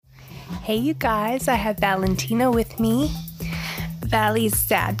Hey you guys, I have Valentina with me. Valley's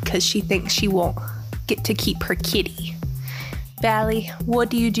sad because she thinks she won't get to keep her kitty. Valley,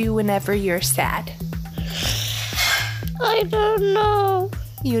 what do you do whenever you're sad? I don't know.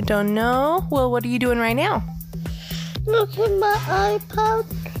 You don't know? Well, what are you doing right now? Look at my iPad.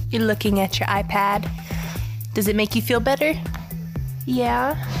 You're looking at your iPad. Does it make you feel better?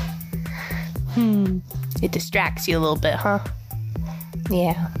 Yeah? It distracts you a little bit, huh?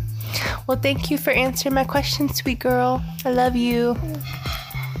 Yeah. Well, thank you for answering my question, sweet girl. I love you.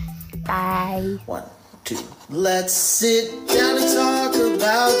 Bye. 1, 2. Let's sit down and talk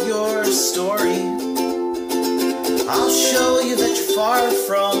about your story. I'll show you that you're far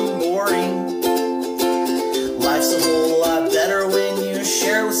from boring. Life's a whole lot better when you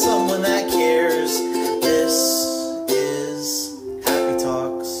share with someone that cares. This is Happy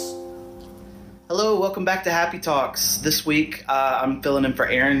Talks. Hello, welcome back to Happy Talks. This week, I'm filling in for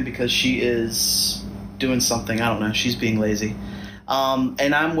Erin because she is doing something. I don't know. She's being lazy.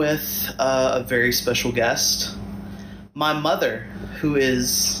 And I'm with a very special guest, my mother, who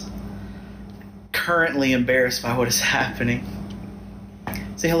is currently embarrassed by what is happening.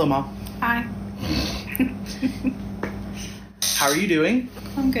 Say hello, Mom. Hi. How are you doing?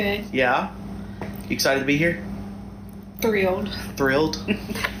 I'm good. Yeah? You excited to be here? Thrilled. Thrilled?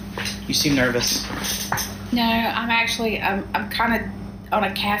 You seem nervous. No, I'm kind of on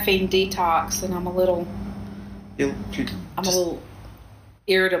a caffeine detox, and I'm a little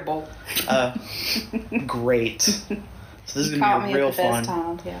irritable. Great. So this is gonna be real fun.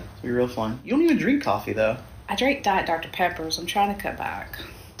 Time, yeah. It's gonna be real fun. You don't even drink coffee though. I drink Diet Dr. Peppers. I'm trying to cut back.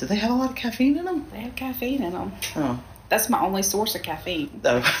 Do they have a lot of caffeine in them? They have caffeine in them. Oh. That's my only source of caffeine.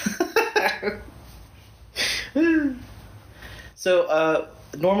 Oh. So,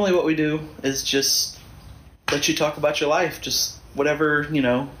 normally what we do is just let you talk about your life, just whatever,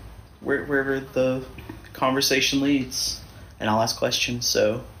 wherever the conversation leads, and I'll ask questions.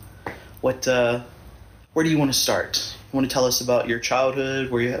 So, where do you want to start? You want to tell us about your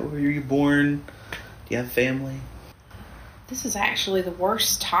childhood? Where were you born? Do you have a family? This is actually the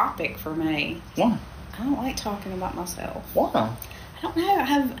worst topic for me. Why? I don't like talking about myself. Why? I don't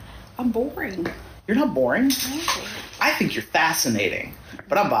know. I'm boring. You're not boring. No. I think you're fascinating,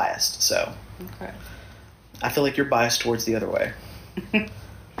 but I'm biased, so. Okay. I feel like you're biased towards the other way.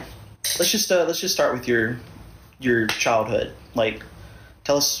 Let's just start with your childhood. Like,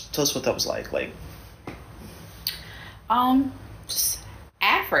 tell us what that was like. Like, just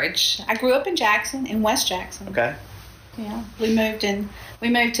average. I grew up in Jackson, in West Jackson. okay. Yeah, we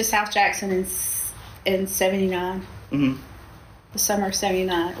moved to South Jackson in '79. Mhm. The summer of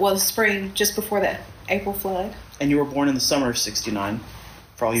 '79. Well, the spring, just before the April flood. And you were born in the summer of '69.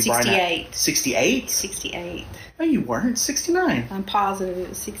 For all you 68. 68. 68. No, you weren't. 69. I'm positive it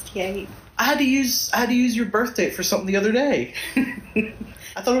was 68. I had to use your birth date for something the other day.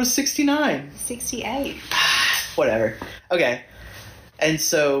 I thought it was 69. 68. Whatever. Okay. And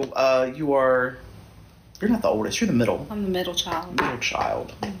so you're not the oldest. You're the middle. I'm the middle child. Middle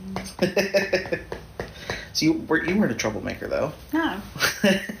child. Mm-hmm. So you weren't a troublemaker though. No.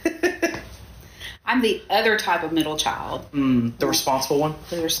 I'm the other type of middle child. The responsible one?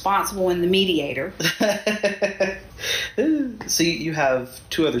 The responsible and the mediator. So you have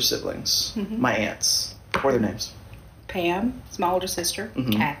two other siblings, my aunts. What are their names? Pam, it's my older sister.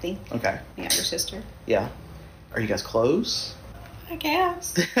 Mhm. Kathy, Okay. the younger sister. Yeah. Are you guys close? I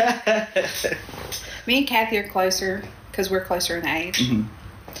guess. Me and Kathy are closer because we're closer in age. Mm-hmm.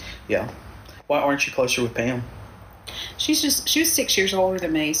 Yeah. Why aren't you closer with Pam? She was 6 years older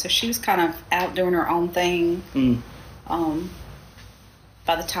than me, so she was kind of out doing her own thing.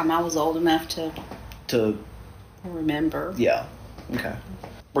 By the time I was old enough to remember. Yeah. Okay.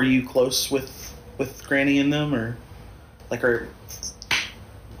 Were you close with Granny and them, or like her?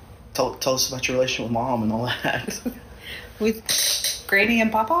 Tell us about your relationship with Mom and all that. With Granny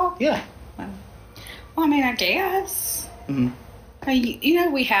and Papa? Yeah. Well, I mean, I guess.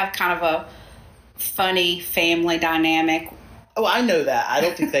 Mm-hmm. We have kind of a funny family dynamic. Oh, I know that. I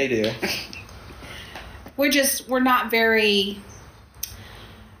don't think they do. We're not very,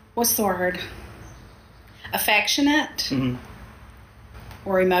 what's the word? Affectionate Mm-hmm.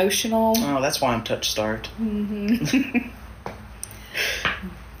 or emotional. Oh, that's why I'm touch-starved. Mm-hmm.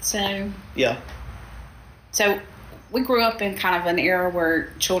 So we grew up in kind of an era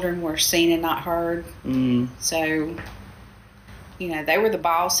where children were seen and not heard. So, they were the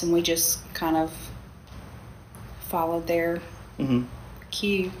boss, and we just kind of followed their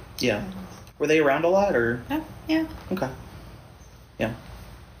cue. Yeah. Were they around a lot, or? Oh, yeah. Okay. Yeah.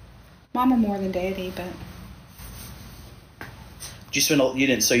 Mama more than Daddy, but you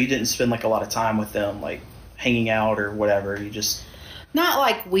didn't spend like a lot of time with them, like hanging out or whatever. You just Not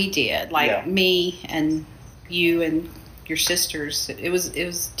like we did, like Yeah. me and you and your sisters. It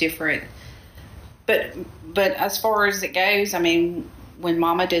was different. But as far as it goes, I mean, when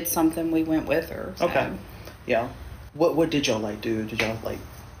Mama did something, we went with her. So. Okay. Yeah. What did y'all like do? Did y'all like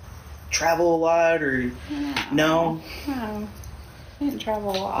travel a lot or no? No, we didn't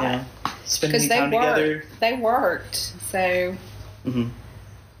travel a lot. Yeah. Spend Because any time together? they worked, so Mm-hmm.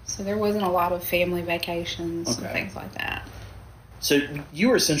 so there wasn't a lot of family vacations and Okay. things like that. So you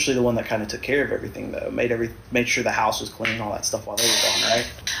were essentially the one that kind of took care of everything, though. Made sure the house was clean and all that stuff while they were gone, right?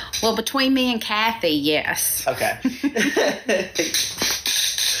 Well, between me and Kathy, yes. Okay.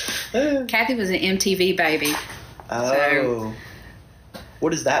 Kathy was an MTV baby. Oh.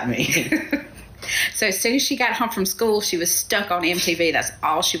 What does that mean? So as soon as she got home from school, she was stuck on MTV. That's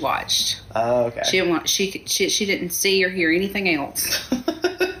all she watched. Oh, okay. She didn't see or hear anything else.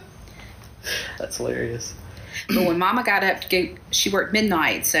 That's hilarious. But when Mama got up she worked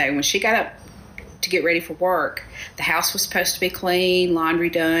midnight. So when she got up to get ready for work, the house was supposed to be clean, laundry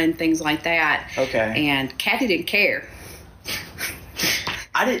done, things like that. Okay. And Kathy didn't care.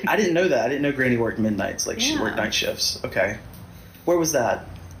 I didn't know that. I didn't know Granny worked midnights. Like she Yeah. worked night shifts. Okay. Where was that?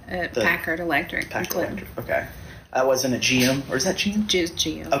 The Packard Electric. Packard in Clinton. Electric. Okay. That wasn't at GM, or is that GM? Just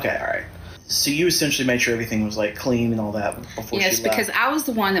GM. Okay, all right. So you essentially made sure everything was like clean and all that before Yes, she left. because I was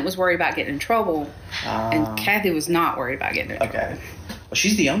the one that was worried about getting in trouble, and Kathy was not worried about getting in trouble. Okay. Well,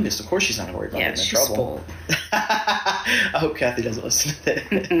 she's the youngest. Of course, she's not worried about Yeah, getting in she's trouble. spoiled. I hope Kathy doesn't listen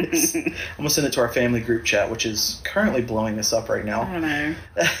to this. I'm gonna send it to our family group chat, which is currently blowing this up right I now. don't know.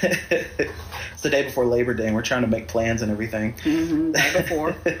 It's the day before Labor Day, and we're trying to make plans and everything. Day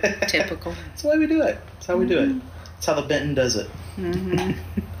before. Typical. That's the way we do it. That's how we do it. That's how the Benton does it.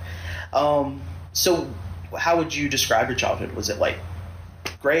 So, how would you describe your childhood? Was it like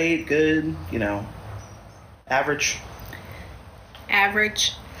great, good, average?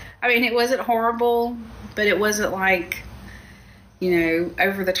 Average. I mean, it wasn't horrible, but it wasn't like,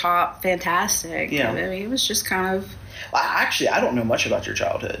 over the top fantastic. Yeah. I mean, it was just kind of. I don't know much about your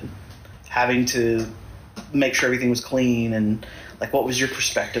childhood. Having to make sure everything was clean and like, what was your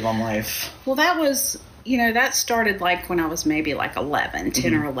perspective on life? Well, that was, that started like when I was maybe like 11,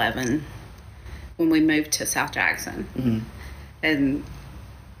 10 or 11, when we moved to South Jackson. Mm-hmm. And,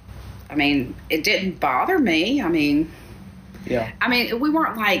 I mean, it didn't bother me. Yeah. We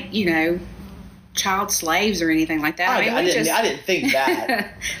weren't like, child slaves or anything like that. I didn't think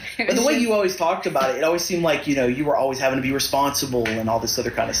that. But the way you always talked about it, it always seemed like, you were always having to be responsible and all this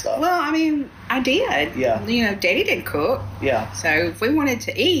other kind of stuff. Well, I did. Yeah. Daddy didn't cook. Yeah. So if we wanted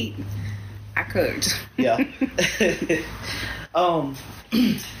to eat, I cooked. Yeah.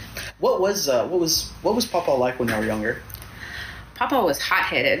 What was Papa like when you were younger? Papa was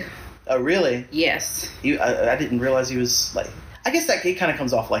hot-headed. Oh, really? Yes. I didn't realize he was like. I guess that kid kind of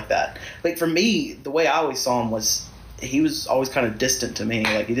comes off like that. Like for me, the way I always saw him was he was always kind of distant to me.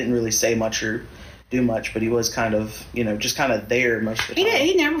 Like he didn't really say much or do much, but he was kind of just kind of there most of the time.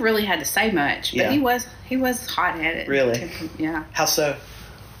 He never really had to say much, but Yeah. he was hot-headed. Really? Yeah. How so?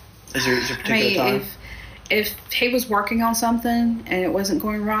 Is there a particular time? If he was working on something and it wasn't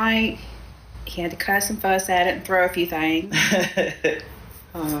going right, he had to cuss and fuss at it and throw a few things.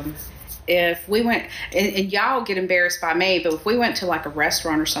 If we went, and y'all get embarrassed by me, but if we went to like a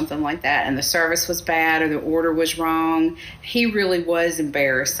restaurant or something like that and the service was bad or the order was wrong, he really was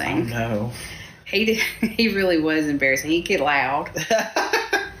embarrassing. Oh, no. He really was embarrassing. He'd get loud.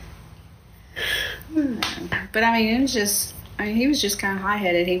 But it was just, he was just kind of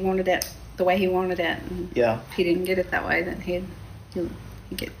high-headed. He wanted it the way he wanted it. And Yeah. if he didn't get it that way, then he'd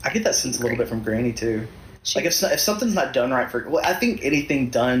get. I get that sense a little bit from Granny too. Like if something's not done right I think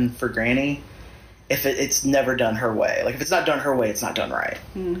anything done for Granny, if it's never done her way, like if it's not done her way, it's not done right.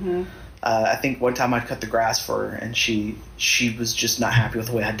 Mm-hmm. I think one time I cut the grass for her, and she was just not happy with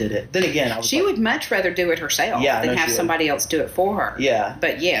the way I did it. Then again, I was She would much rather do it herself Yeah, I than know have she would. somebody else do it for her. Yeah.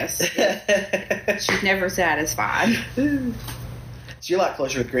 But yes, she's never satisfied. So you're a lot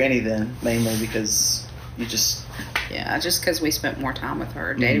closer with Granny then, mainly because you just. Yeah, just because we spent more time with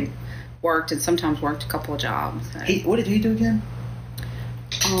her. Mm-hmm. Daddy worked and sometimes worked a couple of jobs. So. What did he do again?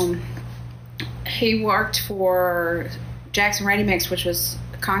 He worked for Jackson Ready Mix, which was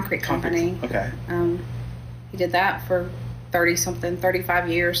a concrete company. Okay. He did that for 35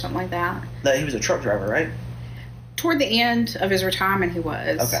 years, something like that. No, he was a truck driver, right? Toward the end of his retirement, he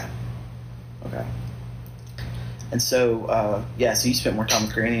was. Okay. And so, so you spent more time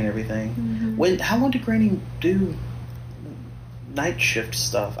with Granny and everything. Mm-hmm. How long did Granny do night shift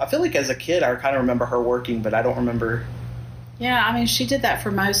stuff? I feel like as a kid, I kind of remember her working, but I don't remember. Yeah, I mean, she did that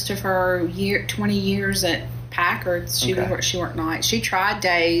for most of her 20 years at Packard's. She worked nights. She tried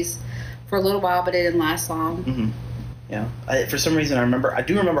days for a little while, but it didn't last long. Mm-hmm. Yeah. For some reason, I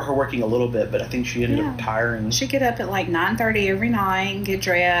do remember her working a little bit, but I think she ended up retiring. She'd get up at like 9:30 every night and get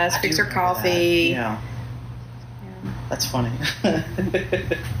dressed, fix her coffee. Yeah. That's funny. I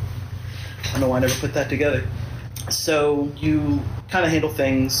don't know why I never put that together. So you kind of handle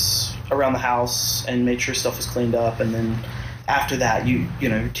things around the house and made sure stuff was cleaned up, and then after that, you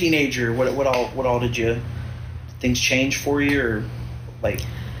know, teenager, what all did things change for you, or like?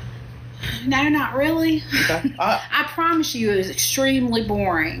 No, not really. Okay. I promise you, it was extremely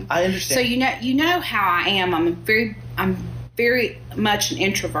boring. I understand. So you know how I am. I'm very much an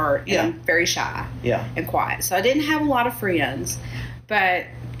introvert and very shy. Yeah. And quiet. So I didn't have a lot of friends, but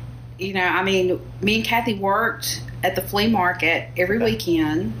you know, I mean, me and Kathy worked at the flea market every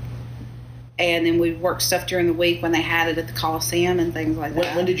weekend, and then we worked stuff during the week when they had it at the Coliseum and things like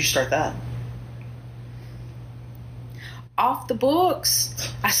that. When did you start that? Off the books,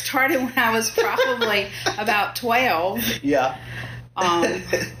 I started when I was probably about 12. Yeah.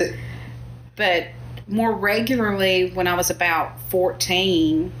 But more regularly when I was about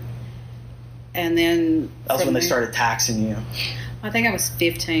 14, and then that was when they started taxing you. I think I was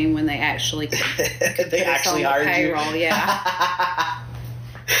 15 when they actually they actually hired payroll, you. Yeah.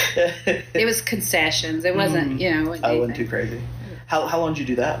 It was concessions. It wasn't, you know. I wasn't too crazy. How long did you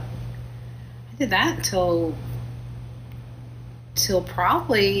do that? I did that till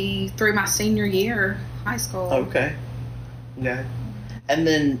probably through my senior year, high school. Okay. Yeah. And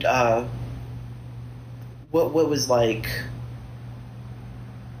then, what was like?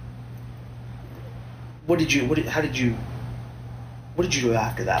 What did you do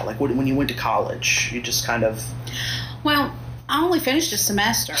after that? Like, when you went to college, you just kind of. Well, I only finished a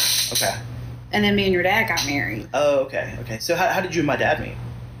semester. Okay. And then me and your dad got married. Oh, okay. Okay. So how did you and my dad meet?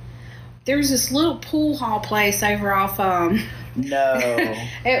 There was this little pool hall place over off. No.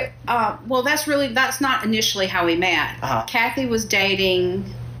 Well, that's not initially how we met. Uh-huh. Kathy was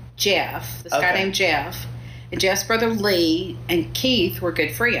dating Jeff, this guy named Jeff, and Jeff's brother Lee and Keith were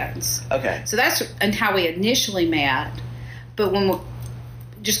good friends. Okay. So that's how we initially met, but when we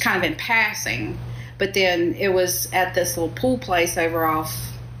just kind of in passing. But then it was at this little pool place over off.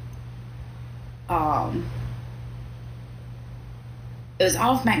 It was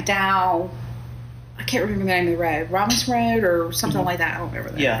off McDowell. I can't remember the name of the road. Robinson Road or something like that. I don't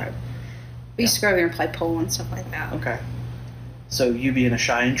remember that road. We used to go there and play pool and stuff like that. Okay. So you being a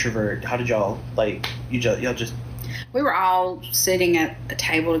shy introvert, how did y'all, like, y'all just... We were all sitting at a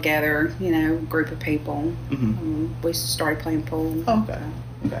table together, you know, group of people. Mm-hmm. We started playing pool. Oh, okay.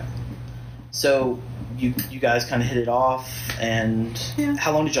 Okay. So you guys kind of hit it off, and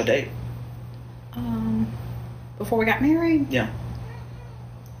how long did y'all date? Before we got married? Yeah.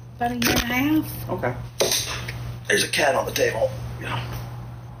 About a year and a half. Okay. There's a cat on the table. Yeah.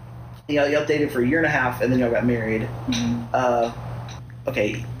 Y'all dated for a year and a half, and then y'all got married. Mm-hmm.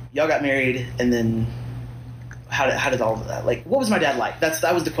 Okay, y'all got married, and then how did all of that? Like, what was my dad like?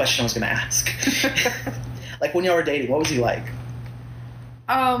 That was the question I was going to ask. Like, when y'all were dating, what was he like?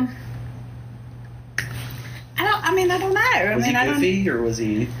 I don't know. Was he goofy, or was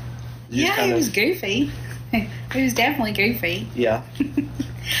he? He was goofy. He was definitely goofy. Yeah.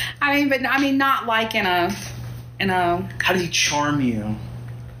 Not like in a. How did he charm you?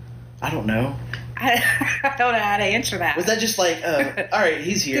 I don't know. I don't know how to answer that. Was that just like, all right,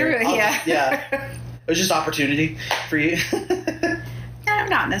 he's here. Yeah. It was just opportunity for you. No,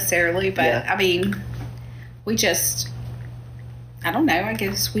 not necessarily, but we just. I don't know. I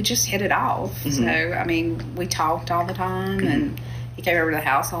guess we just hit it off. Mm-hmm. So we talked all the time, mm-hmm. and he came over to the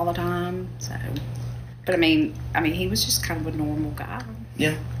house all the time. So, but he was just kind of a normal guy.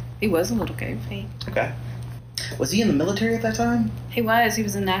 Yeah. He was a little goofy. Okay. Was he in the military at that time? He was. He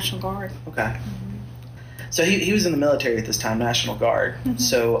was in the National Guard. Okay. Mm-hmm. So he was in the military at this time, National Guard. Mm-hmm.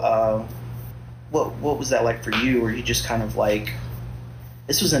 So, what was that like for you? Were you just kind of like,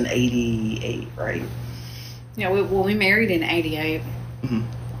 this was in 88, right? Yeah, we married in 88. Mm-hmm.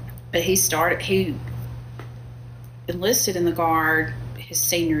 But he enlisted in the Guard his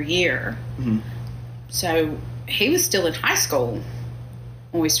senior year. Mm-hmm. So he was still in high school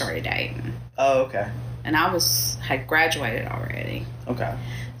when we started dating. Oh, okay. And I had graduated already. Okay.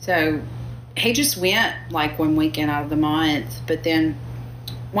 So he just went like one weekend out of the month, but then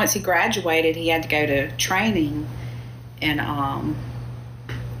once he graduated, he had to go to training, and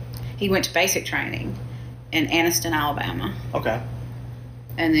he went to basic training in Anniston, Alabama. Okay.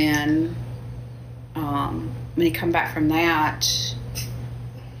 And then when he come back from that,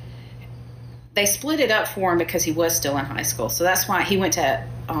 they split it up for him because he was still in high school. So that's why he went to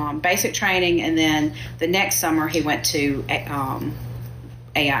basic training, and then the next summer he went to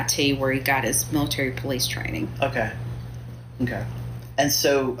AIT, where he got his military police training. Okay. And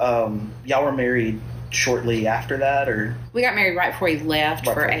so y'all were married shortly after that, or? We got married right before he left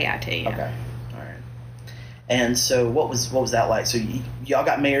for AIT. Yeah. Okay. All right. And so what was that like? So y'all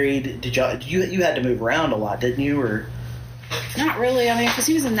got married. Did y'all you had to move around a lot, didn't you, or? Not really. I mean, because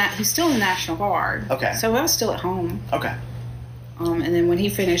he's still in the National Guard. Okay. So I was still at home. Okay. And then when he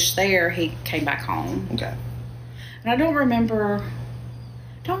finished there, he came back home. Okay. And I don't remember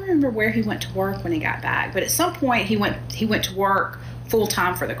where he went to work when he got back, but at some point he went to work full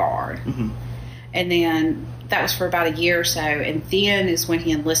time for the Guard. Mm-hmm. And then that was for about a year or so, and then is when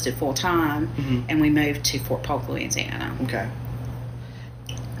he enlisted full time, mm-hmm. and we moved to Fort Polk, Louisiana. Okay.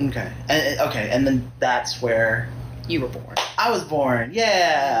 And then that's where you were born. I was born.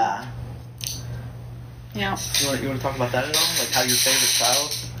 Yeah. Yeah. You want to talk about that at all? Like how your favorite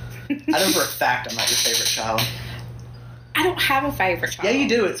child? I know for a fact I'm not your favorite child. I don't have a favorite child. Yeah, you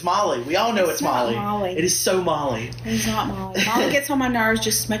do. It's Molly. We all know it's Molly. Molly. It is so Molly. It's not Molly. Molly gets on my nerves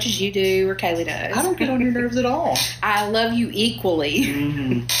just as much as you do or Kaylee does. I don't get on your nerves at all. I love you equally.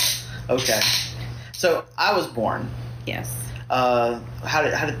 Mm-hmm. Okay. So I was born. Yes. How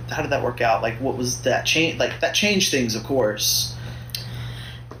did that work out? Like, what was that change? Like, that changed things, of course.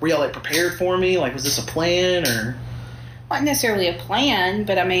 Were y'all like prepared for me? Like, was this a plan or? Not necessarily a plan,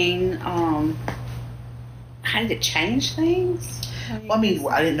 but I mean, how did it change things? Well, I mean,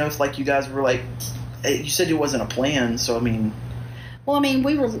 I didn't know if like you guys were like, you said it wasn't a plan, so I mean. Well, I mean,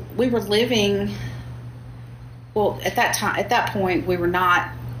 we were living. Well, at that point, we were not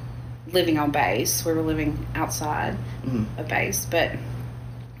living on base. We were living outside of base, but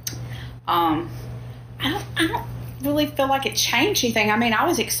I don't really feel like it changed anything. I mean, I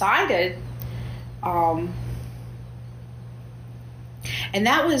was excited, and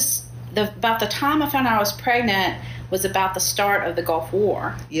that was about the time I found out I was pregnant was about the start of the Gulf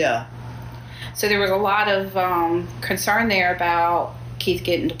War. Yeah. So there was a lot of concern there about Keith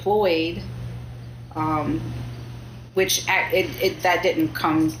getting deployed, which that didn't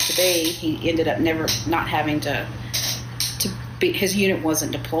come to be. He ended up never not having to be. His unit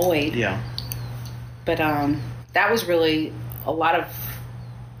wasn't deployed. Yeah. But that was really a lot of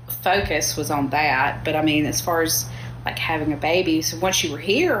focus was on that. But I mean, as far as like having a baby, so once you were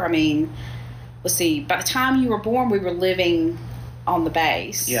here, I mean, let's see, by the time you were born, we were living on the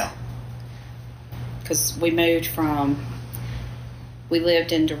base. Yeah. Because we lived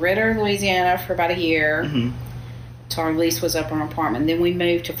in DeRidder, Louisiana for about a year. Mm-hmm. Till our lease was up on our apartment. Then we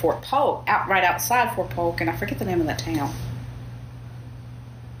moved to Fort Polk, right outside Fort Polk, and I forget the name of that town.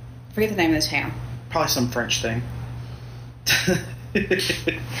 Probably some French thing. I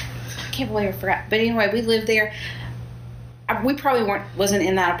can't believe I forgot. But anyway, we lived there. We probably wasn't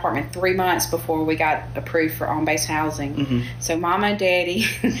in that apartment 3 months before we got approved for on-base housing. Mm-hmm. So Mama and Daddy,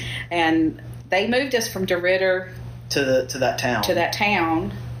 and they moved us from DeRidder to that town. To that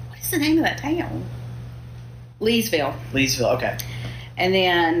town. What is the name of that town? Leesville. Leesville, okay. And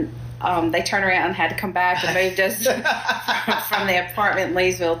then they turned around and had to come back and moved us from the apartment in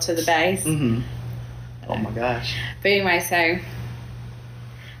Leesville to the base. Mm-hmm. Oh my gosh. But anyway,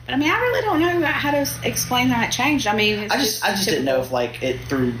 but I mean, I really don't know how to explain how it changed. I mean, I just didn't know if like it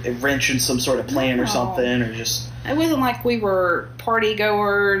threw a wrench in some sort of plan or something, or just. It wasn't like we were party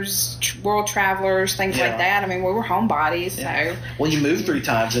goers, world travelers, things like that. I mean, we were homebodies, so. Well, you moved 3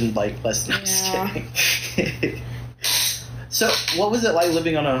 times in like less than. Just kidding. So, what was it like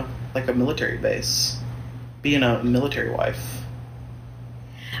living on a military base, being a military wife?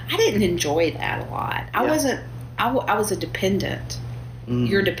 I didn't enjoy that a lot. I wasn't. I was a dependent. Mm.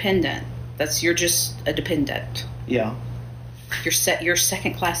 You're dependent. You're just a dependent. Yeah. You're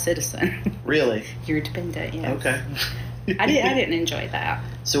second class citizen. Really? You're dependent. Yeah. Okay. I didn't enjoy that.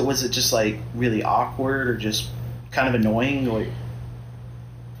 So was it just like really awkward or just kind of annoying? Or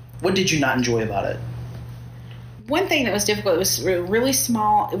what did you not enjoy about it? One thing that was difficult, it was really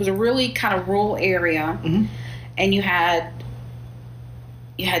small. It was a really kind of rural area, mm-hmm. and you had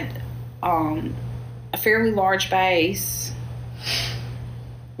a fairly large base,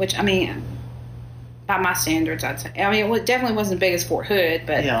 which I mean, by my standards, I'd say. I mean, it definitely wasn't as big as Fort Hood,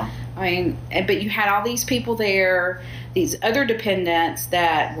 but yeah. I mean, but you had all these people there, these other dependents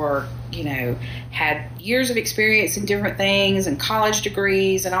that were, had years of experience in different things and college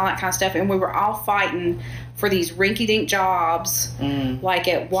degrees and all that kind of stuff, and we were all fighting for these rinky-dink jobs, like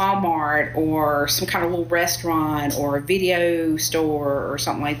at Walmart or some kind of little restaurant or a video store or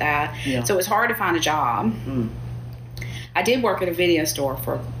something like that. Yeah. So it was hard to find a job. I did work at a video store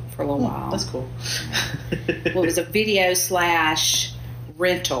for for a little while. That's cool. Well, it was a video /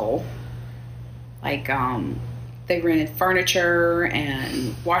 rental. Like, they rented furniture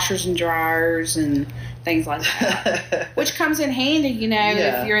and washers and dryers and things like that, which comes in handy, you know,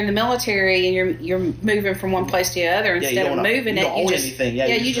 Yeah. if you're in the military and you're moving from one place to the other. Yeah, Instead of moving you don't it, own you just anything.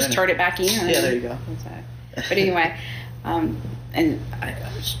 you just rent turn it back in. Yeah, there you go. But anyway,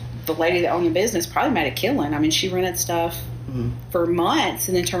 the lady that owned the business probably made a killing. I mean, she rented stuff Mhm. for months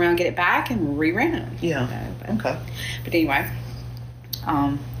and then turn around and get it back and re-rent it. Yeah. So, Okay. but anyway,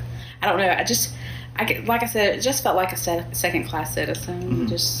 I don't know. Like I said, it just felt like a second class citizen. Mhm.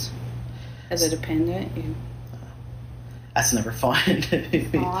 Just as a dependent, That's never fun.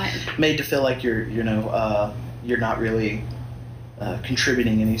 Made to feel like you're not really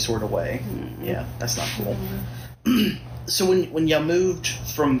contributing any sort of way. Mm-hmm. Yeah, that's not cool. So when y'all moved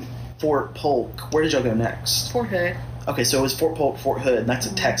from Fort Polk, where did y'all go next? Fort Hood, Okay, so it was Fort Polk, Fort Hood, and that's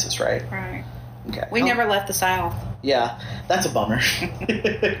in Texas, right? right? Okay. We never left the South. Yeah, that's a bummer.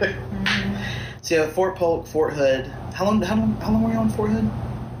 So yeah, Fort Polk, Fort Hood. How long were you on Fort Hood?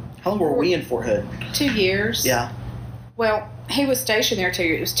 How long were we in Fort Hood? 2 years. Yeah. Well, he was stationed there 2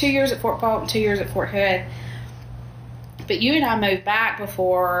 years. It was 2 years at Fort Polk and 2 years at Fort Hood. But you and I moved back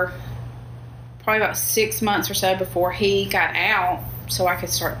before, probably about 6 months or so before he got out, so I could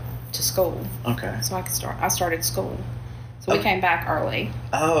start to school. Okay. I started school. So we Okay. came back early.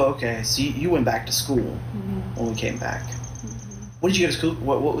 Oh, okay. So you went back to school when we came back. What did you go to school?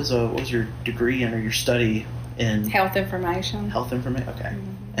 What was your degree in or your study in? Health information. Health information. Okay.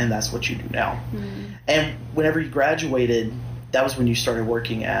 And that's what you do now. Mm-hmm. And whenever you graduated, that was when you started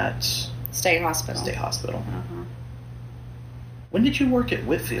working at State hospital. State Hospital. Uh-huh. When did you work at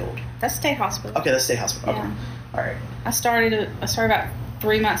Whitfield? That's State hospital. Okay, that's State Hospital. Okay. Yeah. All right. I started about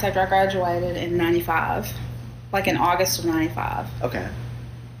 3 months after I graduated in '95, like in August of '95. Okay.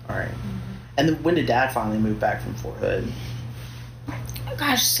 All right. And then when did Dad finally move back from Fort Hood? Oh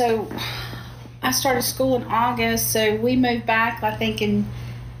gosh, so I started school in August, so we moved back I think in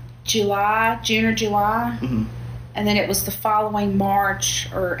June or July, Mm-hmm. and then it was the following March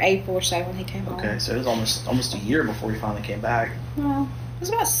or April or so when he came home. Okay, so it was almost a year before we finally came back. Well, it was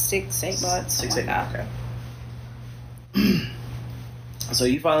about 6-8 months. 6, something 8 like that. Okay. So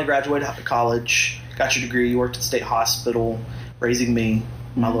you finally graduated out of college, got your degree, you worked at State Hospital, raising me,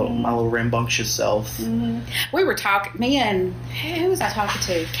 my little rambunctious self. Mm-hmm. We were talking. Me and who was I talking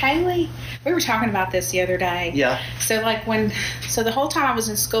to? Kaylee. We were talking about this the other day. Yeah. So the whole time I was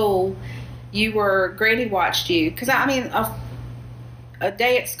in school, Granny watched you because a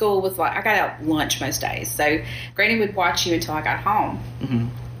day at school was like I got out lunch most days, so Granny would watch you until I got home. Mm-hmm.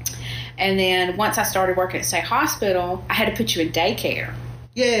 And then once I started working at State Hospital, I had to put you in daycare.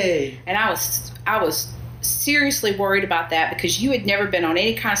 Yay! And I was seriously worried about that because you had never been on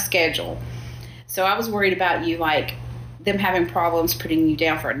any kind of schedule. So I was worried about you, like them having problems putting you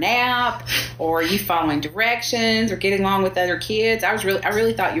down for a nap or you following directions or getting along with other kids. I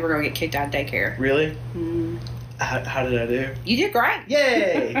really thought you were going to get kicked out of daycare. Really? Mm. How did I do? You did great.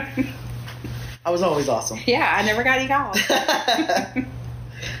 Yay! I was always awesome. Yeah, I never got you called.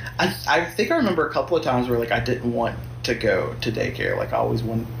 I think I remember a couple of times where like I didn't want to go to daycare. Like I always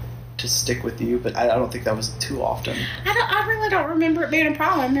wanted to stick with you, but I don't think that was too often. I really don't remember it being a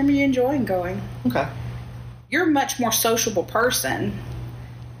problem. I remember you enjoying going. Okay. You're a much more sociable person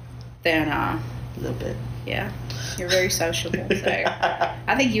than A little bit. yeah. You're very sociable, so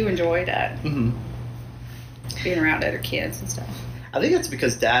I think you enjoyed it, Mm-hmm. being around other kids and stuff. I think that's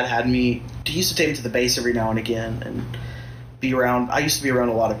because Dad had me. He used to take me to the base every now and again and be around. I used to be around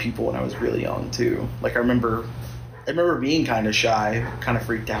a lot of people when I was really young too. Like I remember being kind of shy, kind of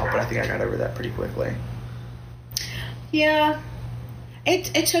freaked out, but I think I got over that pretty quickly. Yeah,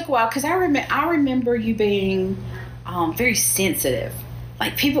 it took a while because I remember you being very sensitive.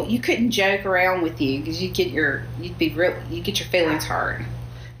 Like people, you couldn't joke around with you because you get your feelings hurt.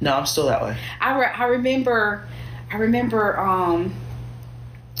 No, I'm still that way. I remember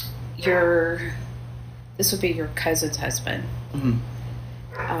this would be your cousin's husband. Mm-hmm.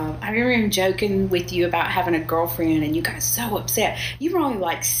 I remember him joking with you about having a girlfriend, and you got so upset. You were only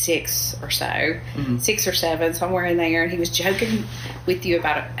like 6 or so, Mm-hmm. 6 or 7, somewhere in there, and he was joking with you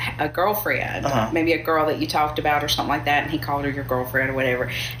about a girlfriend, Uh-huh. maybe a girl that you talked about or something like that, and he called her your girlfriend or whatever,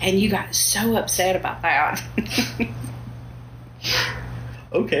 and you got so upset about that.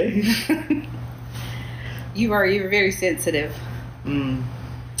 Okay. You were very sensitive. Mm,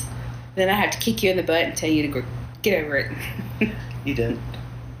 Then I have to kick you in the butt and tell you to get over it. you did.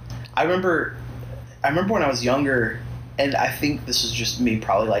 I remember when I was younger, and I think this is just me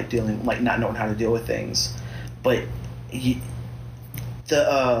probably like not knowing how to deal with things, but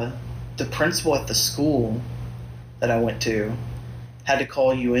the principal at the school that I went to had to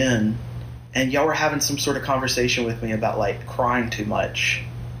call you in, and y'all were having some sort of conversation with me about like crying too much.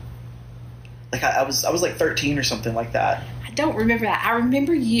 Like I was like 13 or something like that. I don't remember that. I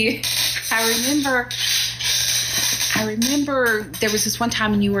remember you. I remember there was this one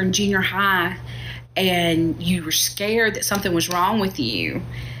time when you were in junior high and you were scared that something was wrong with you.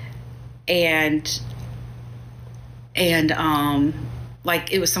 And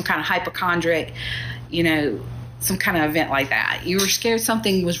like it was some kind of hypochondriac, some kind of event like that. You were scared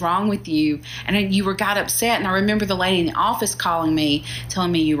something was wrong with you, and then you got upset. And I remember the lady in the office calling me,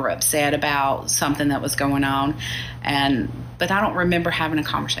 telling me you were upset about something that was going on. But I don't remember having a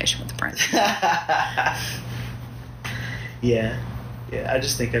conversation with the principal. Yeah. I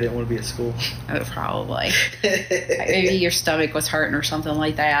just think I didn't want to be at school. Oh, probably. Like maybe your stomach was hurting or something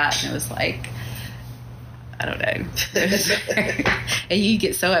like that, and it was like, I don't know. And you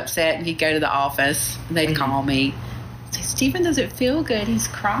get so upset, and you go to the office, and they'd call me, say, Stephen doesn't feel good. He's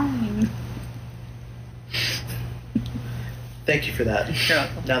crying. Thank you for that. Sure.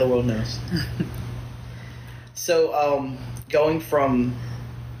 Now the world knows. So, going from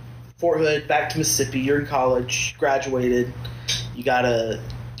Fort Hood back to Mississippi, you're in college, graduated, you got a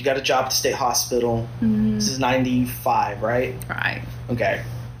job at the state hospital. Mm-hmm. This is 95, right? Right. Okay.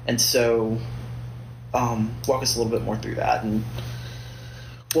 And so, walk us a little bit more through that, and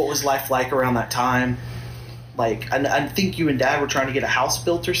what was life like around that time? Like, I think you and Dad were trying to get a house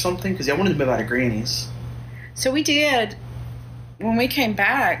built or something, because y'all wanted to move out of Granny's. So we did. When we came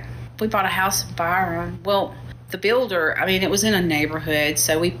back, we bought a house in Byron. Well, the builder, it was in a neighborhood,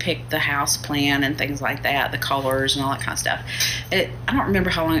 so we picked the house plan and things like that, the colors and all that kind of stuff. I don't remember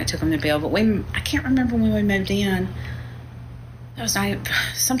how long it took them to build, but I can't remember when we moved in. That was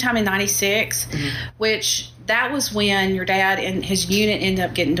sometime in 96, which that was when your dad and his unit ended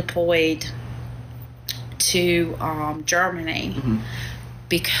up getting deployed to Germany.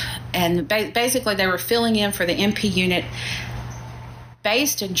 And basically they were filling in for the MP unit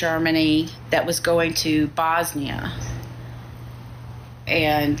based in Germany that was going to Bosnia.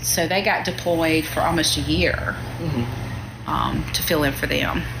 And so they got deployed for almost a year to fill in for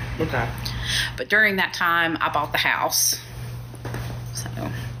them. Okay. But during that time, I bought the house.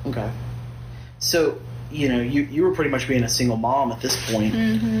 Okay. So, you were pretty much being a single mom at this point.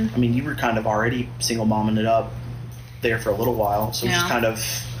 You were kind of already single momming it up there for a little while. So it was just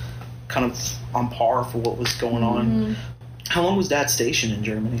kind of on par for what was going on. How long was Dad stationed in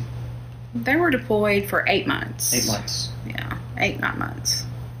Germany? They were deployed for 8 months. 8 months. Yeah, 8-9 months.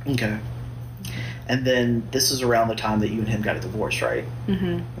 Okay. And then this is around the time that you and him got a divorce, right?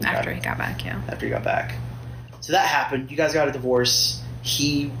 Okay. After he got back, yeah. After he got back. So that happened. You guys got a divorce.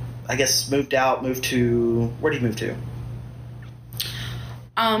 He, I guess, moved to... Where did he move to?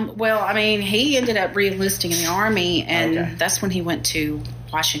 He ended up re-enlisting in the Army, and that's when he went to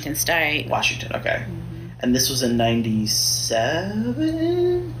Washington State. Washington, okay. And this was in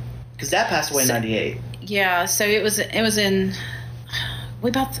 97? Because Dad passed away in 98. Yeah, so it was in...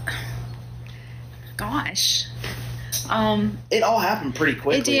 Gosh. It all happened pretty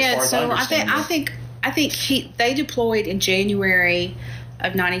quickly. It did. As far as I think they deployed in January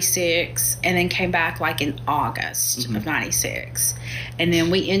of 96 and then came back like in August of 96. And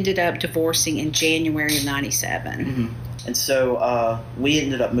then we ended up divorcing in January of 97. And so we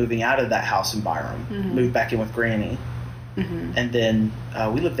ended up moving out of that house in Byram, moved back in with Granny. And then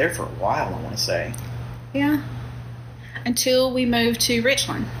we lived there for a while, I want to say. Yeah. Until we moved to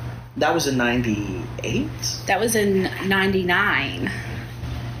Richland. That was in 98? That was in 99.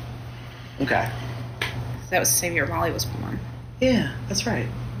 Okay. That was the same year Molly was born. Yeah, that's right.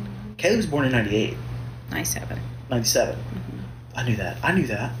 Kaylee was born in 98. 97. 97. I knew that.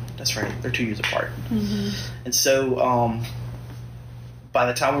 That's right. They're 2 years apart. And so by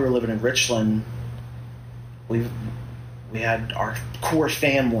the time we were living in Richland, we had our core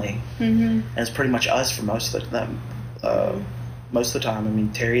family. And it's pretty much us for most of the time.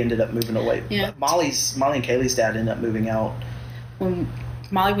 Terry ended up moving away. Yeah. Molly and Kaylee's dad ended up moving out. When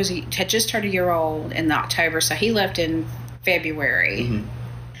Molly had just turned a year old in October, so he left in February.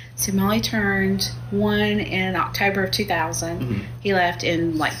 So Molly turned 1 in October of 2000. He left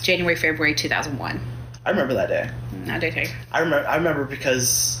in January, February 2001. I remember that day. I do too. I remember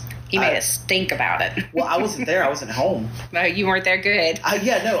because he made us think about it. Well, I wasn't there. I wasn't home. No, you weren't there. Good. I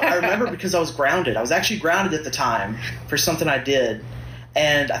remember because I was grounded. I was actually grounded at the time for something I did.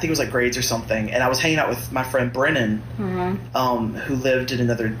 And I think it was like grades or something. And I was hanging out with my friend Brennan, who lived in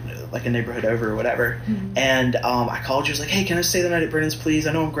another, a neighborhood over or whatever. And I called you. I was like, hey, can I stay the night at Brennan's, please?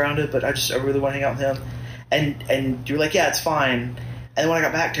 I know I'm grounded, but I really want to hang out with him. And you were like, yeah, it's fine. then when I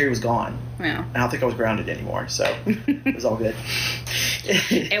got back, Terry was gone. Yeah. I don't think I was grounded anymore, so it was all good.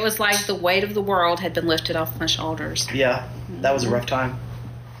 It was like the weight of the world had been lifted off my shoulders. Yeah, that was a rough time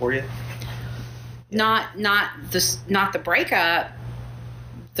for you. Not the breakup,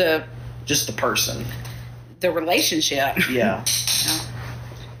 Just the person. the relationship. Yeah. Yeah.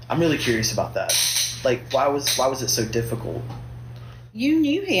 I'm really curious about that. Like, why was it so difficult? You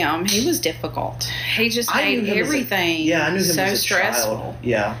knew him. He was difficult. He just I made knew him everything I knew him so as a stressful. child.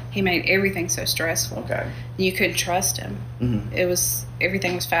 Yeah. He made everything so stressful. Okay. You couldn't trust him. Mm-hmm.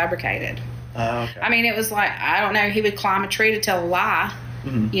 Everything was fabricated. Okay. I mean, it was like, I don't know, he would climb a tree to tell a lie,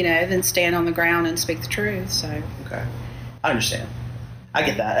 Mm-hmm. then stand on the ground and speak the truth. So Okay. I understand. I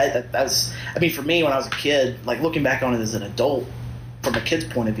get that. That was, I mean, for me, when I was a kid, like, looking back on it as an adult, from a kid's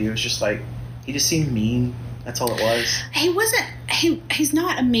point of view, it's just like, he just seemed mean. That's all it was. he's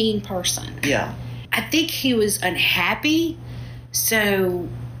not a mean person. Yeah. I think he was unhappy, so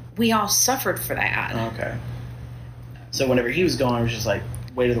we all suffered for that. Okay. So whenever he was gone, it was just like,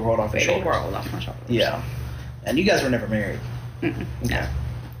 weight of the world off your Weight of shoulders. the world off my shoulders. Yeah. And you guys were never married. Mm-mm. Okay.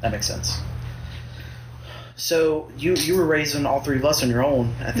 That makes sense. So you were raising all three of us on your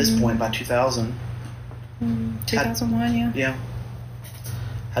own at this point by 2000. 2001, yeah. Yeah.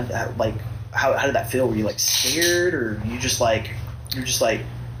 How did that feel? Were you like scared, or you're just like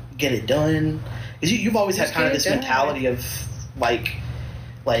get it done? Because you've always had Just kind of get this it done. mentality of like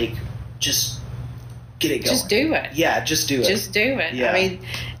just get it going. Just do it. Yeah, just do it. Just do it. Yeah. I mean,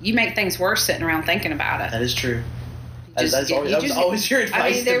 you make things worse sitting around thinking about it. That is true. Just That get- was always your advice I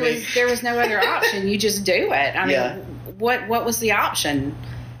mean, to me. there was no other option. You just do it. I mean, Yeah. what was the option?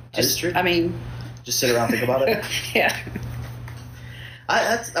 That is true. I mean, Just sit around and think about it. yeah.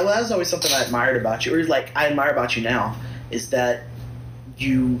 That was always something I admired about you, or like I admire about you now, is that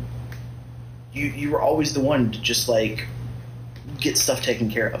you were always the one to just like get stuff taken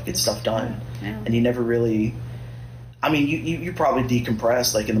care of, get stuff done, Yeah. and you never really. I mean, you probably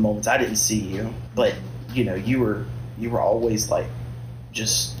decompressed like in the moments I didn't see you, but you were always like,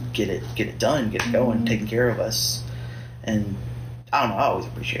 just get it done, get it going, taking care of us, and I don't know. I always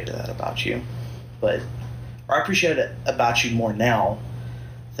appreciated that about you, or I appreciate it about you more now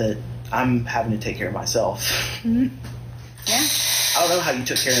that I'm having to take care of myself. Yeah. I don't know how you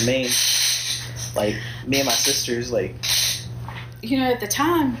took care of me. Like, me and my sisters, like... At the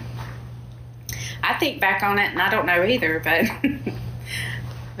time, I think back on it, and I don't know either, but...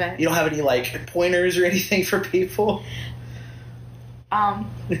 but You don't have any, like, pointers or anything for people?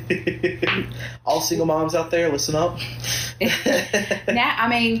 All single moms out there, listen up. now, I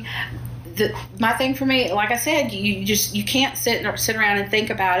mean... my thing for me, like I said, you can't sit around and think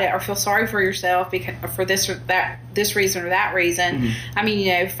about it or feel sorry for yourself because for this reason or that reason. Mm-hmm. I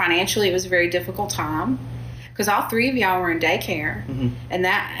mean, financially it was a very difficult time because all three of y'all were in daycare, Mm-hmm.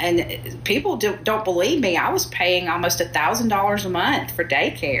 and people don't believe me. I was paying almost $1,000 a month for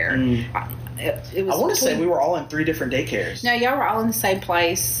daycare. It was I want to say between- we were all in 3 different daycares. No, y'all were all in the same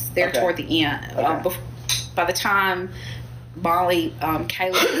place there Okay. toward the end. Okay. By the time Molly,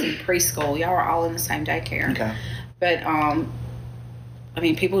 Caleb was in preschool, y'all were all in the same daycare. Okay. But I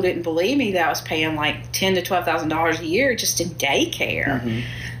mean, people didn't believe me that I was paying like $10,000 to $12,000 a year just in daycare. Mm-hmm.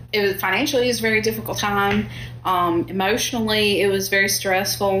 It was financially, it was a very difficult time. Emotionally, it was very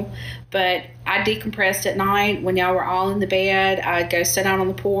stressful. But I decompressed at night when y'all were all in the bed. I'd go sit out on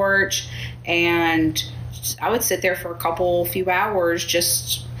the porch, and I would sit there for a few hours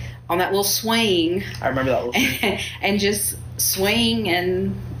just on that little swing. I remember that little thing. And just swing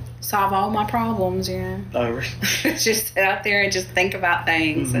and solve all my problems, Oh, just sit out there and just think about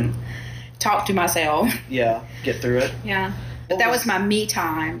things Mm-hmm. and talk to myself. yeah, get through it. Yeah. But that was my me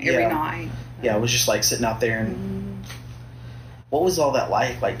time every Yeah. night. Yeah, it was just like sitting out there and... What was all that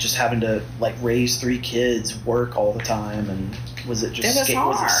like? Like just having to like raise 3 kids, work all the time, and was it just It was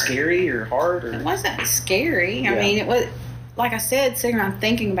was hard. it scary or hard or? It wasn't scary. Yeah. I mean, it was, like I said, sitting around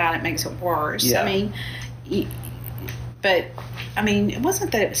thinking about it makes it worse. Yeah. I mean, but I mean, it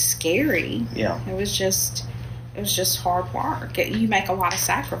wasn't that it was scary. Yeah. It was just hard work. You make a lot of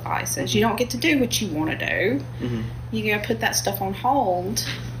sacrifices. You don't get to do what you want to do. Mm-hmm. You gotta put that stuff on hold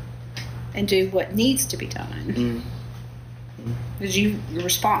and do what needs to be done. Mm-hmm. Because you're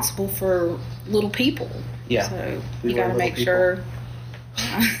responsible for little people. Yeah. So We you were gotta little make people. sure.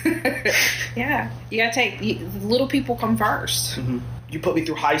 Yeah, you gotta the little people come first. Mm-hmm. You put me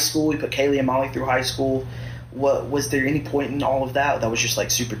through high school. You put Kaylee and Molly through high school. What was there any point in all of that was just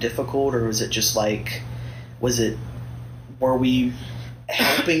like super difficult, or was it just like, were we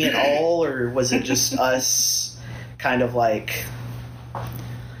helping at all, or was it just us kind of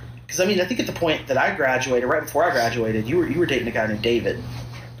Because I mean, I think at the point that I graduated, right before I graduated, you were dating a guy named David,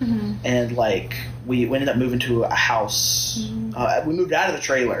 and like we ended up moving to a house. We moved out of the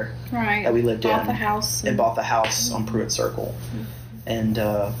trailer that we lived in. Bought the house. And bought the house on Pruitt Circle, and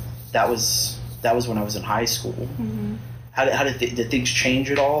that was when I was in high school. How did things change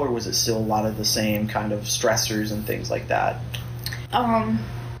at all, or was it still a lot of the same kind of stressors and things like that? I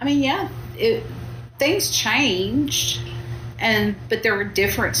mean, yeah, things changed, but there were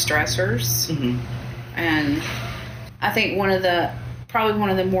different stressors, and I think probably one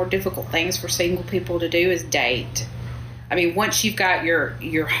of the more difficult things for single people to do is date. I mean, once you've got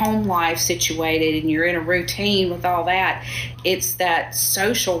your home life situated and you're in a routine with all that, it's that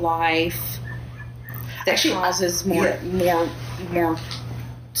social life that causes more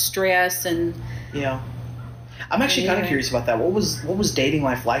stress and I'm actually kind of curious about that. What was dating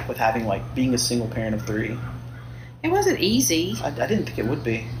life like with having like being a single parent of 3? It wasn't easy. I didn't think it would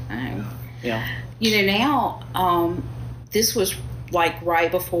be. No. Yeah. You know, now this was like right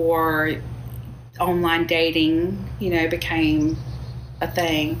before online dating, became a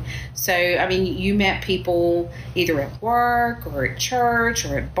thing. So, I mean, you met people either at work or at church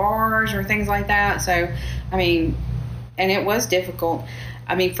or at bars or things like that. So, I mean, and it was difficult.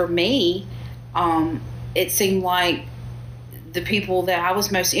 I mean, for me, it seemed like the people that I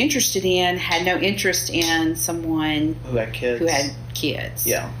was most interested in had no interest in someone who had kids.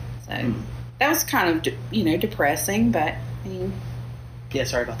 Yeah. So that was kind of, depressing, but I mean. Yeah,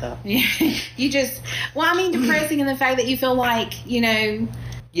 sorry about that. Depressing in the fact that you feel like,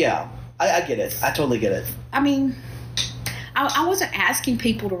 Yeah, I get it. I totally get it. I mean, I wasn't asking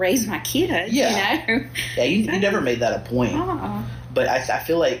people to raise my kids, Yeah, you never made that a point. But I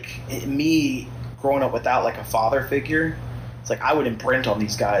feel like me growing up without like a father figure, it's like I would imprint on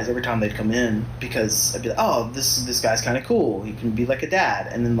these guys every time they'd come in because I'd be like, oh, this guy's kind of cool. He can be like a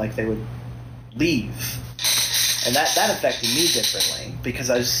dad. And then like they would leave. And that affected me differently because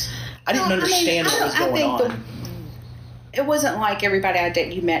I didn't understand what was going on. It wasn't like everybody I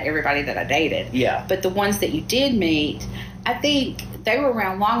dated, you met everybody that I dated. Yeah. But the ones that you did meet, I think they were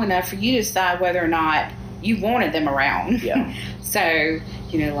around long enough for you to decide whether or not you wanted them around. Yeah. So,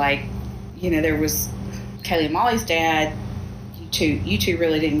 there was Kelly and Molly's dad. You two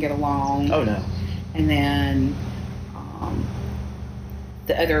really didn't get along. Oh, no. And then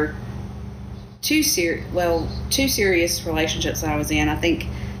the other two serious relationships that I was in, I think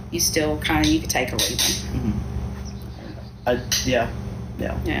you still you could take or leave them.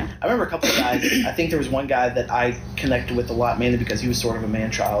 Yeah. I remember a couple of guys. I think there was one guy that I connected with a lot, mainly because he was sort of a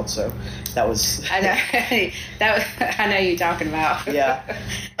man child. So that was. I know. I know you're talking about. Yeah.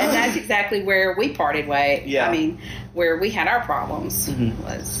 And that's exactly where we parted ways. Yeah. I mean, where we had our problems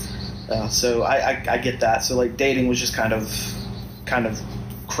was. So I get that. So like dating was just kind of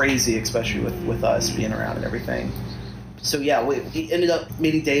crazy, especially with us being around and everything. So yeah, we ended up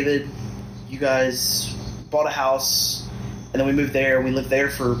meeting David. You guys bought a house. And then we moved there. We lived there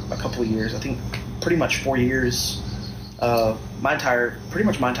for a couple of years. I think pretty much 4 years. My entire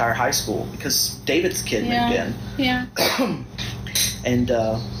high school because David's kid moved in. Yeah. And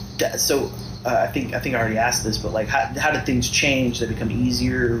so I think I already asked this, but like how did things change? Did it become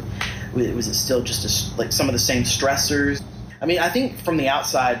easier? Was it still just like some of the same stressors? I mean, I think from the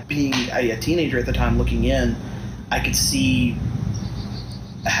outside, being a teenager at the time, looking in, I could see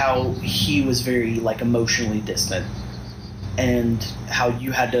how he was very like emotionally distant. And how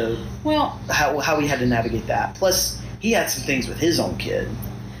you had to, how he had to navigate that. Plus, he had some things with his own kid.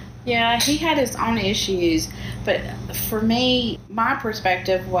 Yeah, he had his own issues. But for me, my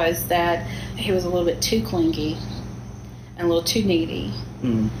perspective was that he was a little bit too clingy and a little too needy.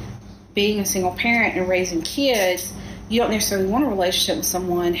 Being a single parent and raising kids, you don't necessarily want a relationship with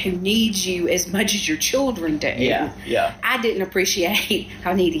someone who needs you as much as your children do. Yeah. I didn't appreciate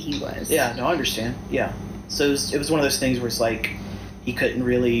how needy he was. Yeah, no, I understand. Yeah. So it was one of those things where it's like you couldn't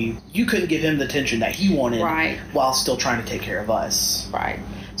give him the attention that he wanted while still trying to take care of us. Right.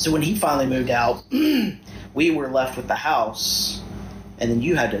 So when he finally moved out, we were left with the house, and then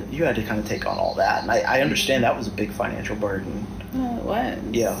you had to kind of take on all that. And I understand that was a big financial burden. Oh, it was.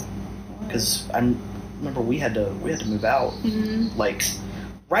 Yeah. Because I remember we had to move out like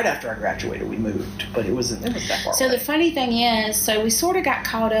right after I graduated. We moved, but it wasn't that far So away. the funny thing is, we sort of got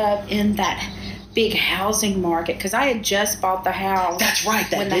caught up in that big housing market because I had just bought the house. That's right.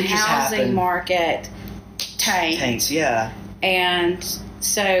 That when did the just housing happen. market tanked. Yeah. And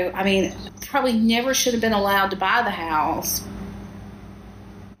so, I mean, probably never should have been allowed to buy the house.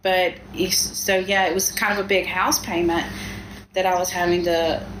 But it was kind of a big house payment that I was having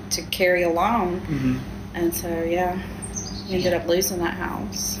to carry along. And so, we ended up losing that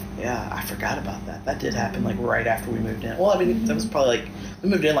house. Yeah, I forgot about that. That did happen like right after we moved in. Well, I mean, that was probably like, we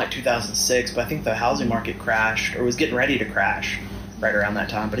moved in like 2006, but I think the housing market crashed or was getting ready to crash right around that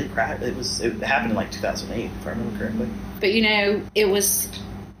time. But it crashed. It happened in like 2008, if I remember correctly. But you know, it was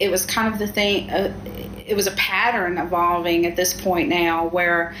kind of the thing. It was a pattern evolving at this point now,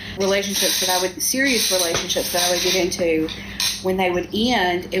 where serious relationships that I would get into, when they would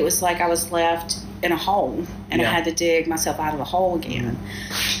end, it was like I was left in a hole, and I had to dig myself out of the hole again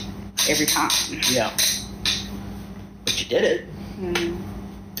every time. Yeah. But you did it. Mm.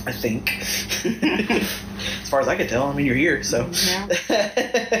 I think. As far as I can tell, I mean, you're here, so. Yeah.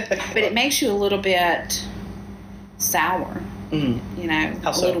 But it makes you a little bit sour, you know,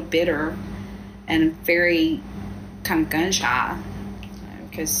 How a so? little bitter, and very kind of gun shy,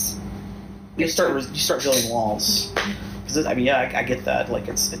 because you start building walls. Because I mean, yeah, I get that. Like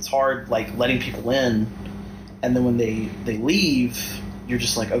it's hard, like letting people in, and then when they leave, you're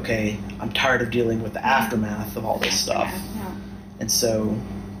just like, okay, I'm tired of dealing with the aftermath of all this stuff. Yeah. And so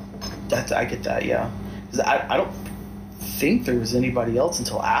I get that, yeah. Because I don't think there was anybody else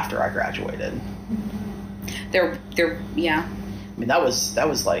until after I graduated. Yeah. I mean, that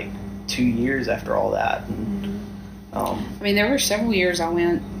was like 2 years after all that. And, I mean, there were several years I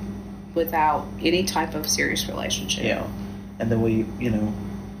went without any type of serious relationship. Yeah. And then we, you know,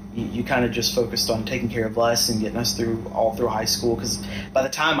 you kind of just focused on taking care of us and getting us through high school. Because by the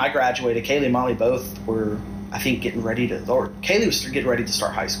time I graduated, Kaylee and Molly both were, I think, Kaylee was getting ready to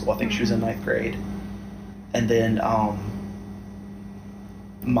start high school. I think she was in 9th grade. And then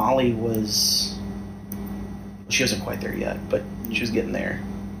Molly was, she wasn't quite there yet, but she was getting there.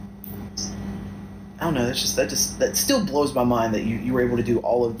 I don't know, that still blows my mind that you were able to do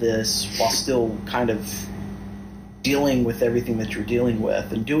all of this while still kind of dealing with everything that you're dealing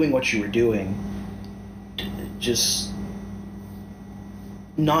with and doing what you were doing just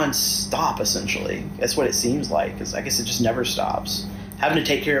non-stop, essentially. That's what it seems like, because I guess it just never stops. Having to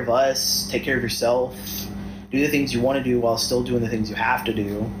take care of us, take care of yourself, do the things you want to do while still doing the things you have to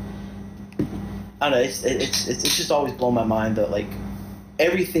do. I don't know, it's just always blown my mind that, like,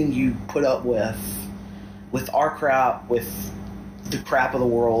 everything you put up with our crap, with the crap of the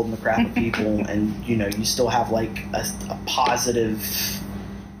world and the crap of people, and, you know, you still have, like, a positive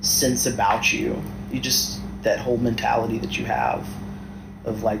sense about you. You just, that whole mentality that you have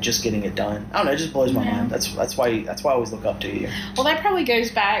of, like, just getting it done. I don't know, it just blows my mind. That's why I always look up to you. Well, that probably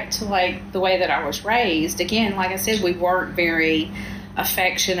goes back to, like, the way that I was raised. Again, like I said, we weren't very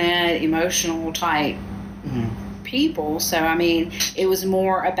affectionate, emotional type people. So, I mean, it was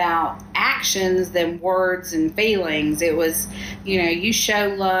more about actions than words and feelings. It was, you know, you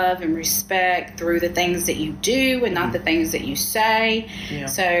show love and respect through the things that you do and not the things that you say. Yeah.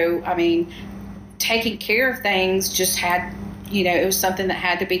 So, I mean, taking care of things just had, you know, it was something that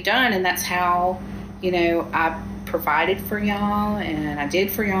had to be done, and that's how, you know, I provided for y'all, and I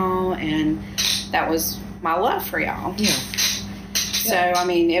did for y'all, and that was my love for y'all. Yeah. So, I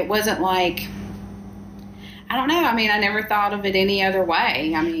mean, it wasn't like, I don't know. I mean, I never thought of it any other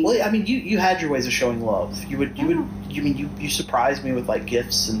way. I mean, well, I mean, you had your ways of showing love. You surprised me with, like,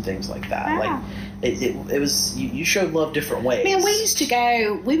 gifts and things like that. Wow. Like, it was, you showed love different ways. Man,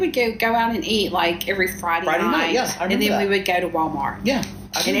 we would go out and eat, like, every Friday night. Yeah, I remember and then that. we would go to Walmart. Yeah.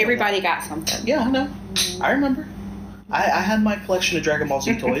 And everybody got something. Yeah, I know. I remember. I had my collection of Dragon Ball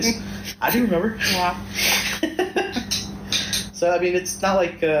Z toys. I do remember. Yeah. So, I mean, it's not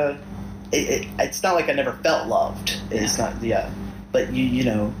like it's not like I never felt loved. It's not, but you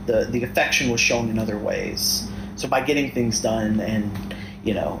know, the affection was shown in other ways. So by getting things done, and,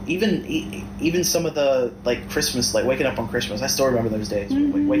 you know, even some of the, like, Christmas, like waking up on Christmas, I still remember those days.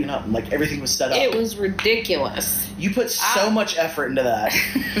 Like, waking up and, like, everything was set up. It was ridiculous. You put so much effort into that.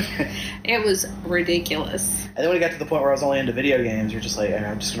 It was ridiculous. And then when it got to the point where I was only into video games, you're just like,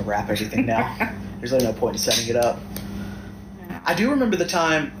 I'm just gonna wrap everything now. There's really no point in setting it up. I do remember the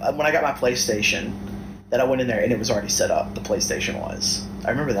time when I got my PlayStation that I went in there and it was already set up. The PlayStation was.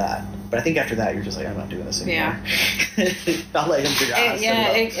 I remember that. But I think after that, you're just like, I'm not doing this anymore. Yeah. I'll let him figure out.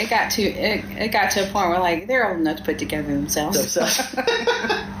 It got to a point where, like, they're old enough to put together themselves.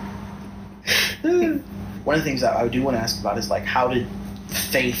 One of the things that I do want to ask about is, like, how did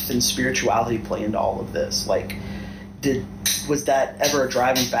faith and spirituality play into all of this? Like, was that ever a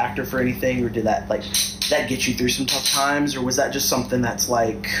driving factor for anything, or did that get you through some tough times, or was that just something that's,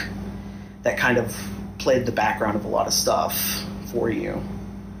 like, that kind of played the background of a lot of stuff for you?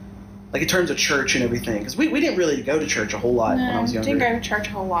 Like, in terms of church and everything, because we didn't really go to church a whole lot when I was younger. Didn't go to church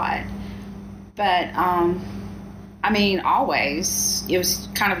a whole lot, but I mean, always it was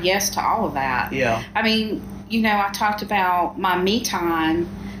kind of yes to all of that. Yeah. I mean, you know, I talked about my me time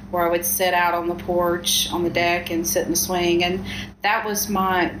where I would sit out on the porch on the deck and sit in the swing, and that was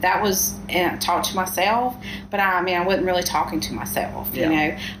talk to myself. But I wasn't really talking to myself. Yeah. You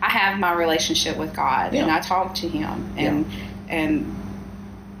know, I have my relationship with God, Yeah. and I talk to Him, and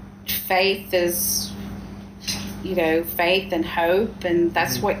faith is, you know, faith and hope, and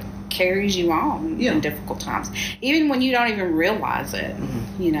that's what carries you on Yeah. in difficult times, even when you don't even realize it.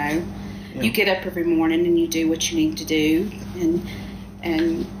 You know, Yeah. you get up every morning and you do what you need to do,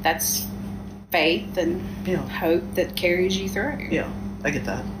 and that's faith and Yeah. hope that carries you through. Yeah, I get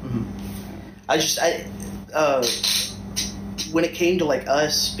that. When it came to like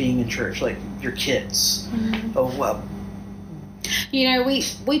us being in church, like your kids, You know,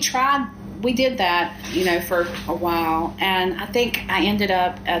 we did that, you know, for a while, and I think I ended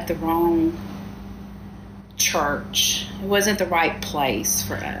up at the wrong church. It wasn't the right place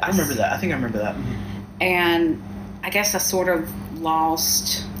for us. I remember that. I think I remember that. And I guess I sort of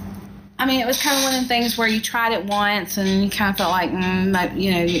lost. I mean, it was kind of one of the things where you tried it once and you kind of felt like,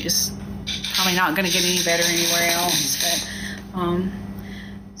 you know, you're just probably not going to get any better anywhere else. But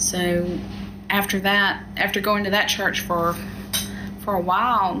so after that, after going to that church for a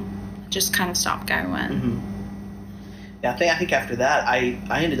while, I just kind of stopped going. Yeah, I think after that, I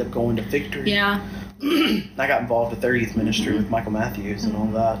ended up going to Victory. Yeah. I got involved with 30th Ministry with Michael Matthews and all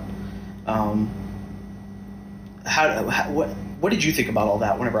that. What did you think about all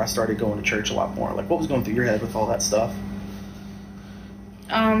that whenever I started going to church a lot more? Like, what was going through your head with all that stuff?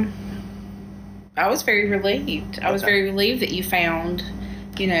 I was very relieved. I was very relieved that you found,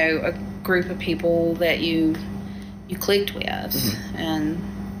 you know, a group of people that you clicked with, and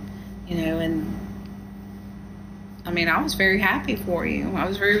you know, and I mean, I was very happy for you. I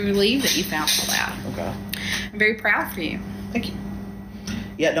was very relieved that you found all that. Okay. I'm very proud for you. Thank you.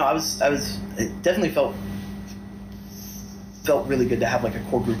 Yeah, no, it definitely felt really good to have like a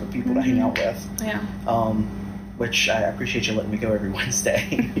core group of people to hang out with. Yeah. Which I appreciate you letting me go every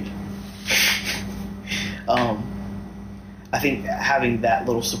Wednesday. I think having that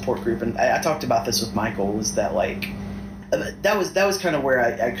little support group, and I talked about this with Michael, was that like that was kind of where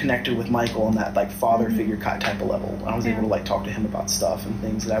I connected with Michael on that like father figure type of level. I was able to like talk to him about stuff and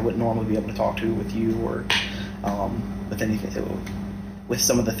things that I wouldn't normally be able to talk to with you or with anything, with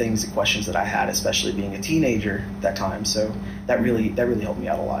some of the things and questions that I had, especially being a teenager at that time. So that really helped me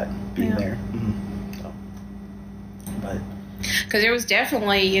out a lot being there. So, but because there was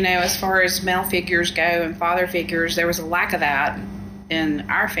definitely, you know, as far as male figures go and father figures, there was a lack of that in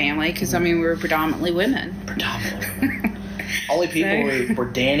our family because I mean we were predominantly women. Only people were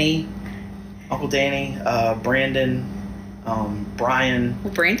Danny, Uncle Danny, Brandon, Brian.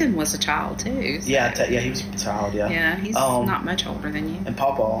 Well, Brandon was a child too. So. Yeah, he was a child. Yeah. Yeah, he's not much older than you. And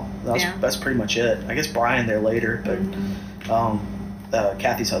Pawpaw. That's pretty much it. I guess Brian there later, but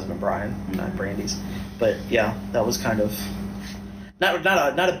Kathy's husband Brian, not Brandy's. But yeah, that was kind of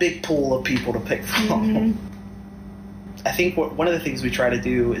not a big pool of people to pick from. I think one of the things we try to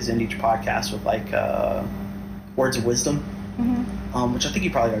do is end each podcast with like words of wisdom. Which I think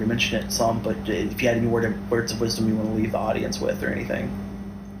you probably already mentioned it some, but if you had any words of wisdom you want to leave the audience with or anything.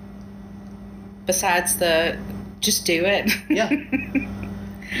 Besides just do it. Yeah.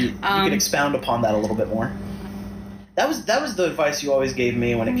 You can expound upon that a little bit more. That was the advice you always gave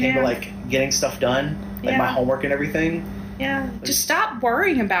me when it came to like getting stuff done, like my homework and everything. Yeah. Just stop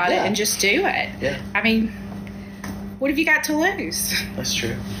worrying about it and just do it. Yeah. I mean, what have you got to lose? That's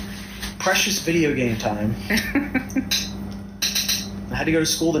true. Precious video game time. I had to go to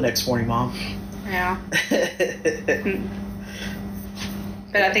school the next morning, Mom. Yeah.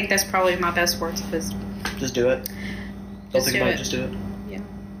 But I think that's probably my best words of wisdom. Just do it. Don't think about it, just do it. Yeah.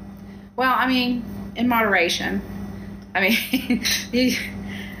 Well, I mean, in moderation. I mean,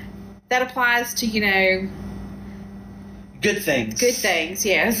 that applies to, you know... Good things. Good things,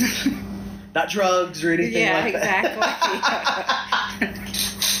 yes. Not drugs or anything like that. Yeah, exactly.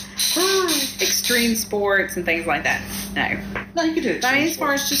 Extreme sports and things like that. No, you can do it. I mean, as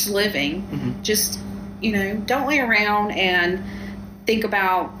far as just living, just, you know, don't lay around and think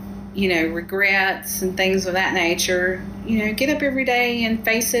about, you know, regrets and things of that nature. You know, get up every day and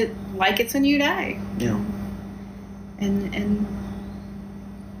face it like it's a new day. Yeah. And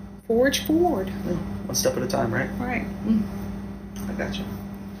forge forward. Yeah. One step at a time, right? Right. I got you.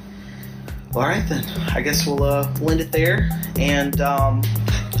 Well, all right then. I guess we'll end it there, and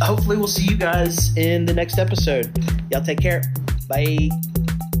hopefully we'll see you guys in the next episode. Y'all take care. Bye.